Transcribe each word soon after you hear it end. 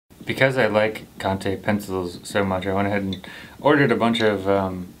because I like Conte pencils so much, I went ahead and ordered a bunch of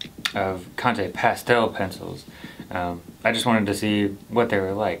Conte Pastel pencils. I just wanted to see what they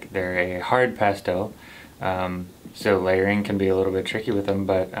were like. They're a hard pastel, so layering can be a little bit tricky with them,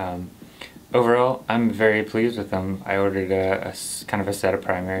 but overall I'm very pleased with them. I ordered a kind of a set of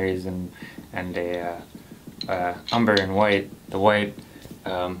primaries and a umber and white. The white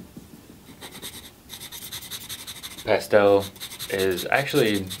pastel is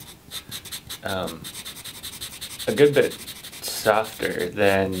actually a good bit softer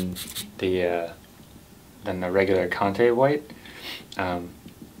than the regular Conte white.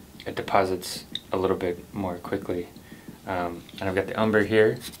 It deposits a little bit more quickly. And I've got the umber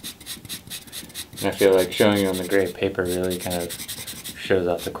here, and I feel like showing you on the gray paper really kind of shows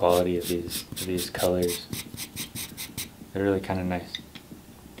off the quality of these colors. They're really kind of nice.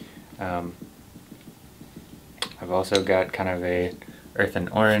 I've also got kind of a earth and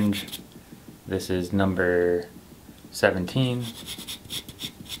orange. This is number 17.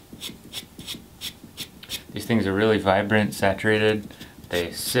 These things are really vibrant, saturated.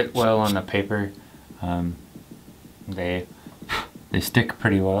 They sit well on the paper. They stick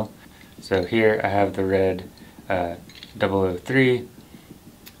pretty well. So here I have the red 003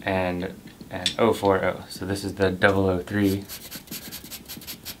 and 040. So this is the 003.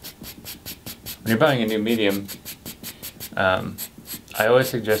 When you're buying a new medium, I always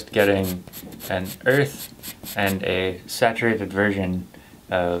suggest getting an earth and a saturated version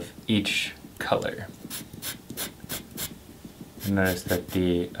of each color. Notice that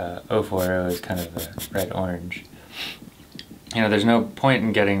the 040 is kind of a red-orange. You know, there's no point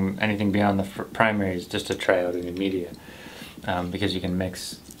in getting anything beyond the primaries just to try out a new media, because you can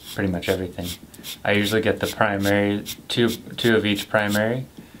mix pretty much everything. I usually get the primary, two of each primary.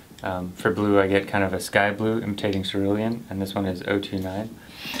 For blue I get kind of a sky blue imitating cerulean, and this one is 029.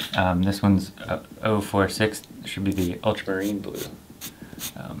 This one's 046, should be the ultramarine blue.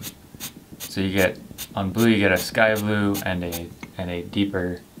 So you get, on blue you get a sky blue and a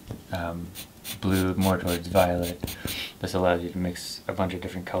deeper blue, more towards violet. This allows you to mix a bunch of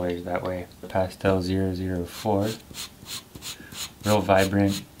different colors that way. Pastel 004, real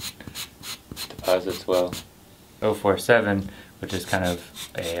vibrant, deposits well. 047, which is kind of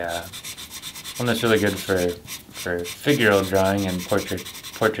a one that's really good for figural drawing and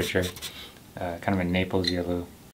portraiture, kind of a Naples yellow.